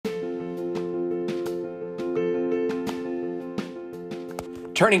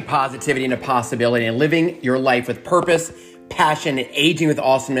Turning positivity into possibility and living your life with purpose, passion, and aging with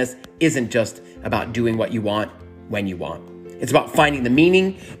awesomeness isn't just about doing what you want when you want. It's about finding the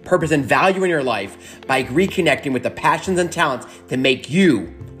meaning, purpose, and value in your life by reconnecting with the passions and talents that make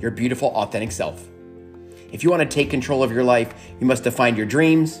you your beautiful, authentic self. If you want to take control of your life, you must define your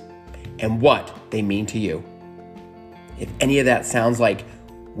dreams and what they mean to you. If any of that sounds like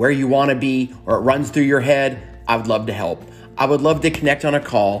where you want to be or it runs through your head, I would love to help. I would love to connect on a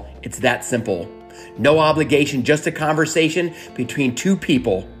call. It's that simple. No obligation, just a conversation between two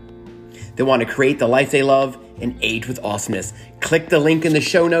people that want to create the life they love and age with awesomeness. Click the link in the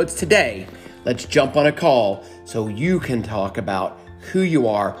show notes today. Let's jump on a call so you can talk about who you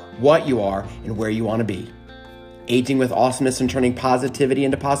are, what you are, and where you want to be. Aging with awesomeness and turning positivity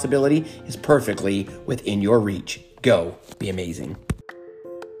into possibility is perfectly within your reach. Go be amazing.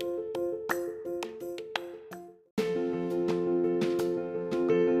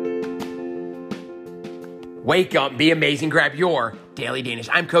 Wake up, be amazing, grab your Daily Danish.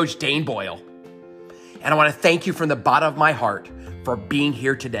 I'm Coach Dane Boyle, and I want to thank you from the bottom of my heart for being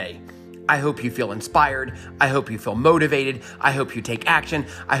here today. I hope you feel inspired. I hope you feel motivated. I hope you take action.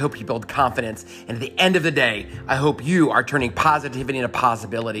 I hope you build confidence. And at the end of the day, I hope you are turning positivity into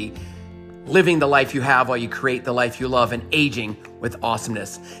possibility, living the life you have while you create the life you love, and aging with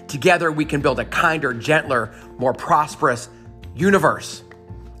awesomeness. Together, we can build a kinder, gentler, more prosperous universe.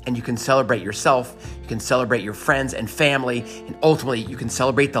 And you can celebrate yourself, you can celebrate your friends and family, and ultimately you can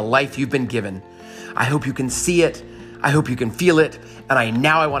celebrate the life you've been given. I hope you can see it, I hope you can feel it, and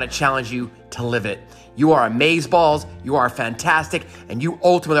I want to challenge you to live it. You are amazeballs, you are fantastic, and you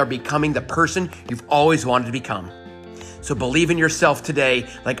ultimately are becoming the person you've always wanted to become. So believe in yourself today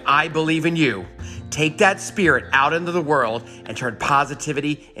like I believe in you. Take that spirit out into the world and turn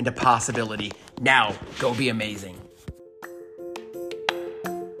positivity into possibility. Now, go be amazing.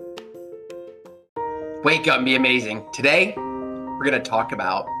 Wake up and be amazing. Today, we're going to talk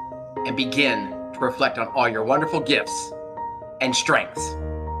about and begin to reflect on all your wonderful gifts and strengths.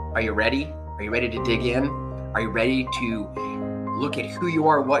 Are you ready? Are you ready to dig in? Are you ready to look at who you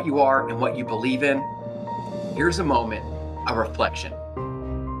are, and what you believe in? Here's a moment of reflection.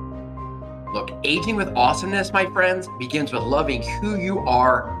 Look, aging with awesomeness, my friends, begins with loving who you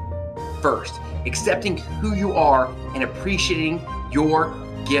are first, accepting who you are and appreciating your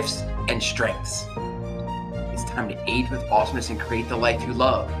gifts and strengths. It's time to age with awesomeness and create the life you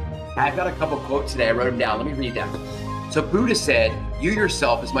love. I've got a couple quotes today. I wrote them down. Let me read them. So Buddha said, you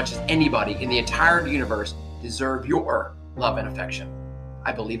yourself, as much as anybody in the entire universe, deserve your love and affection.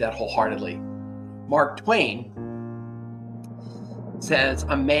 I believe that wholeheartedly. Mark Twain says,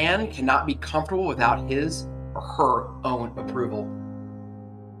 a man cannot be comfortable without his or her own approval.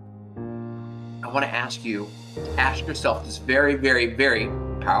 I want to ask you to ask yourself this very, very, very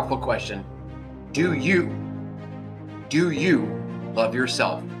powerful question. Do you love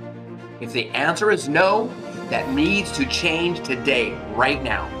yourself? If the answer is no, that needs to change today, right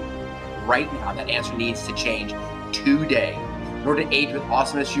now. Right now, that answer needs to change today. In order to age with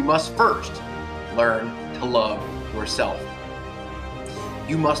awesomeness, you must first learn to love yourself.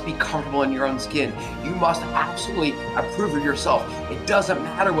 You must be comfortable in your own skin. You must absolutely approve of yourself. It doesn't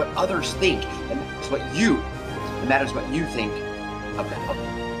matter what others think. It matters what you think about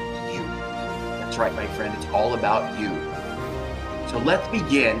you. That's right, my friend. It's all about you. So let's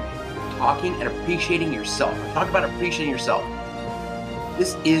begin talking and appreciating yourself. Talk about appreciating yourself.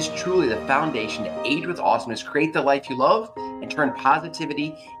 This is truly the foundation to age with awesomeness, create the life you love, and turn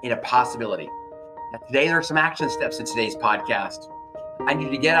positivity into possibility. Now, today, there are some action steps in today's podcast. I need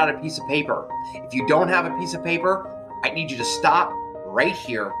you to get out a piece of paper. If you don't have a piece of paper, I need you to stop right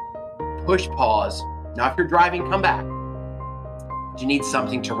here, push pause. Now, if you're driving, come back. But you need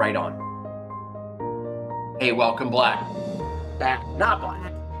something to write on. Hey, welcome back, not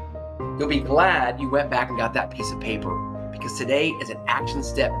black. You'll be glad you went back and got that piece of paper, because today is an action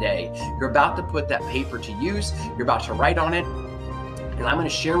step day. You're about to put that paper to use. You're about to write on it. And I'm going to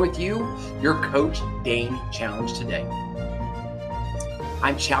share with you your Coach Dane challenge today.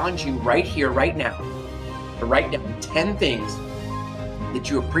 I'm challenging you right here, right now, to write down 10 things that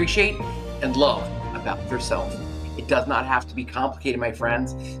you appreciate and love about yourself. It does not have to be complicated, my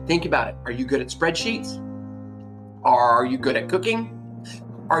friends. Think about it. Are you good at spreadsheets? Are you good at cooking?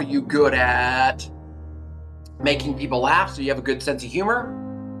 Are you good at making people laugh so you have a good sense of humor?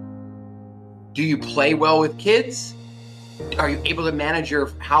 Do you play well with kids? Are you able to manage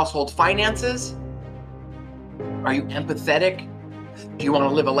your household finances? Are you empathetic? Do you want to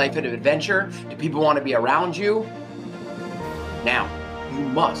live a life of adventure? Do people want to be around you? Now, you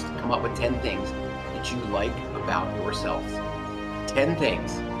must come up with 10 things that you like about yourself. 10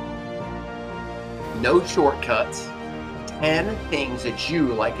 things. No shortcuts. 10 things that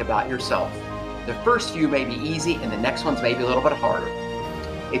you like about yourself. The first few may be easy and the next ones may be a little bit harder.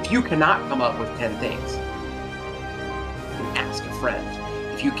 If you cannot come up with 10 things, then ask a friend.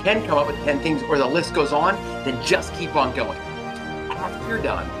 If you can come up with 10 things or the list goes on, then just keep on going. After you're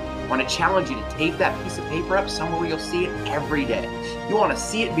done, I want to challenge you to tape that piece of paper up somewhere where you'll see it every day. You want to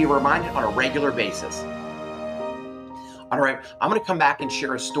see it and be reminded on a regular basis. All right, I'm going to come back and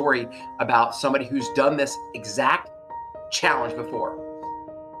share a story about somebody who's done this exact challenge before.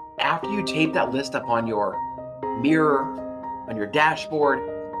 After you tape that list up on your mirror, on your dashboard,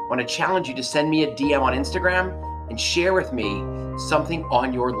 I want to challenge you to send me a DM on Instagram and share with me something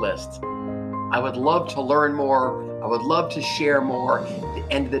on your list. I would love to learn more. I would love to share more. At the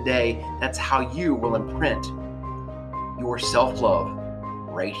end of the day, that's how you will imprint your self-love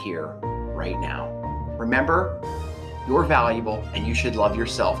right here, right now. Remember, you're valuable and you should love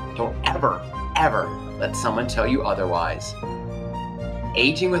yourself. Don't ever, ever let someone tell you otherwise.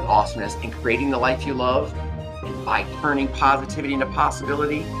 Aging with awesomeness and creating the life you love, and by turning positivity into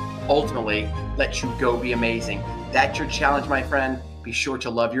possibility, ultimately let you go be amazing. That's your challenge, my friend. Be sure to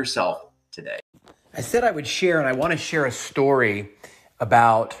love yourself today. I said I would share, and I want to share a story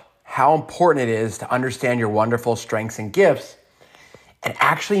about how important it is to understand your wonderful strengths and gifts and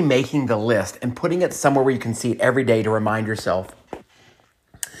actually making the list and putting it somewhere where you can see it every day to remind yourself.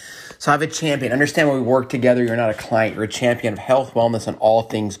 So I have a champion. Understand when we work together, you're not a client. You're a champion of health, wellness, and all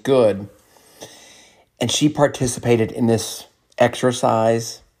things good. And she participated in this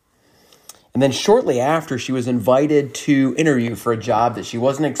exercise. And then shortly after, she was invited to interview for a job that she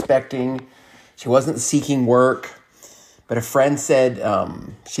wasn't expecting. She wasn't seeking work. But a friend said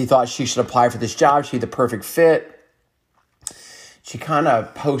she thought she should apply for this job. She'd be the perfect fit. She kind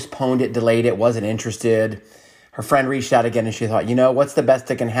of postponed it, delayed it, wasn't interested. Her friend reached out again and she thought, what's the best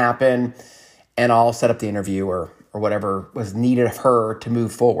that can happen? And I'll set up the interview or whatever was needed of her to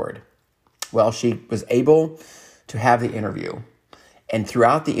move forward. Well, she was able to have the interview. And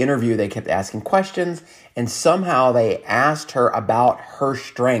throughout the interview, they kept asking questions. And somehow they asked her about her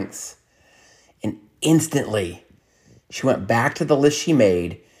strengths. And instantly, she went back to the list she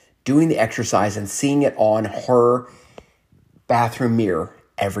made, doing the exercise and seeing it on her bathroom mirror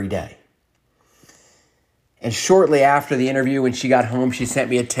every day. And shortly after the interview, when she got home, she sent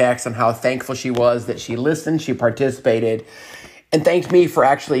me a text on how thankful she was that she listened, she participated, and thanked me for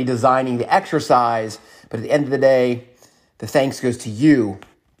actually designing the exercise. But at the end of the day, the thanks goes to you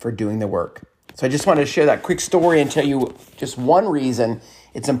for doing the work. So I just wanted to share that quick story and tell you just one reason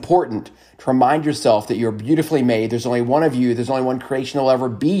it's important to remind yourself that you're beautifully made. There's only one of you. There's only one creation that will ever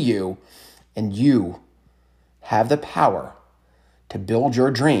be you. And you have the power to build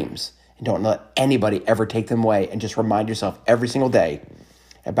your dreams. And don't let anybody ever take them away. And just remind yourself every single day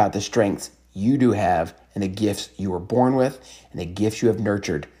about the strengths you do have and the gifts you were born with and the gifts you have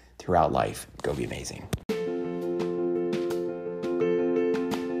nurtured throughout life. Go be amazing.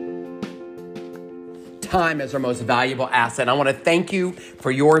 Time is our most valuable asset. I want to thank you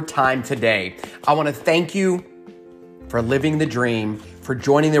for your time today. I want to thank you for living the dream, for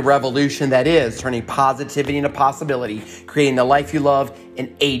joining the revolution that is turning positivity into possibility, creating the life you love,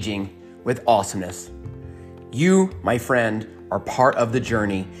 and aging with awesomeness. You, my friend, are part of the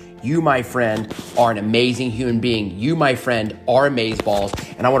journey. You, my friend, are an amazing human being. You, my friend, are amazeballs.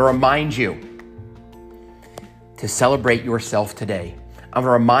 And I want to remind you to celebrate yourself today. I want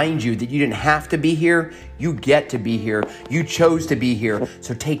to remind you that you didn't have to be here. You get to be here. You chose to be here.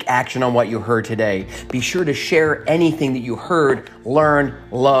 So take action on what you heard today. Be sure to share anything that you heard, learned,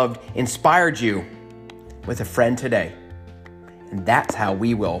 loved, inspired you with a friend today. And that's how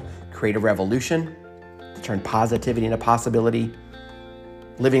we will create a revolution to turn positivity into possibility,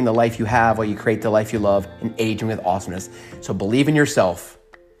 living the life you have while you create the life you love, and aging with awesomeness. So believe in yourself.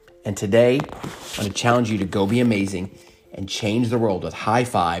 And today, I want to challenge you to go be amazing and change the world with high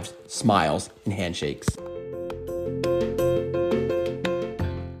fives, smiles, and handshakes.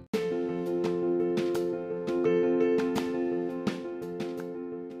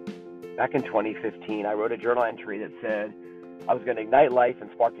 Back in 2015, I wrote a journal entry that said I was going to ignite life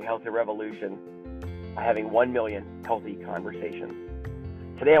and spark a healthy revolution by having 1 million healthy conversations.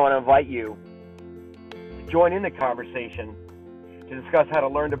 Today, I want to invite you to join in the conversation to discuss how to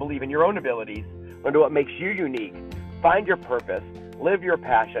learn to believe in your own abilities, learn to what makes you unique, find your purpose, live your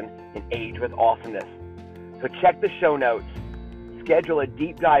passion, and age with awesomeness. So check the show notes, schedule a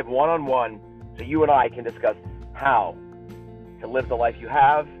deep dive one-on-one so you and I can discuss how to live the life you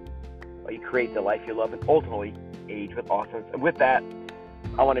have while you create the life you love and ultimately age with awesomeness. And with that,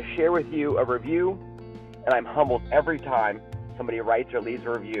 I want to share with you a review, and I'm humbled every time somebody writes or leaves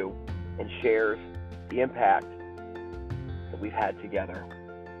a review and shares the impact that we've had together.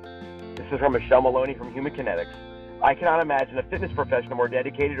 This is from Michelle Maloney from Human Kinetics. I cannot imagine a fitness professional more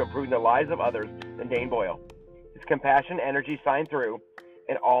dedicated to improving the lives of others than Dane Boyle. His compassion and energy shine through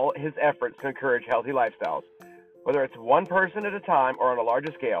in all his efforts to encourage healthy lifestyles. Whether it's one person at a time or on a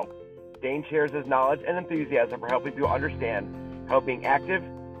larger scale, Dane shares his knowledge and enthusiasm for helping people understand how being active,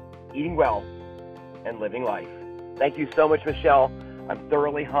 eating well, and living life. Thank you so much, Michelle. I'm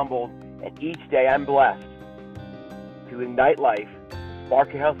thoroughly humbled, and each day I'm blessed to ignite life,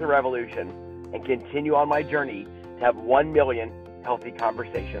 spark a healthy revolution, and continue on my journey to have 1 million healthy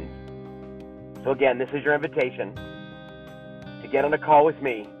conversations. So again, this is your invitation to get on a call with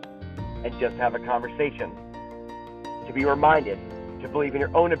me and just have a conversation, to be reminded to believe in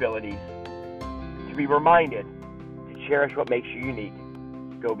your own abilities, to be reminded to cherish what makes you unique.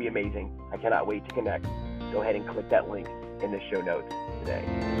 Go be amazing. I cannot wait to connect. Go ahead and click that link in the show notes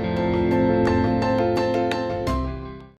today.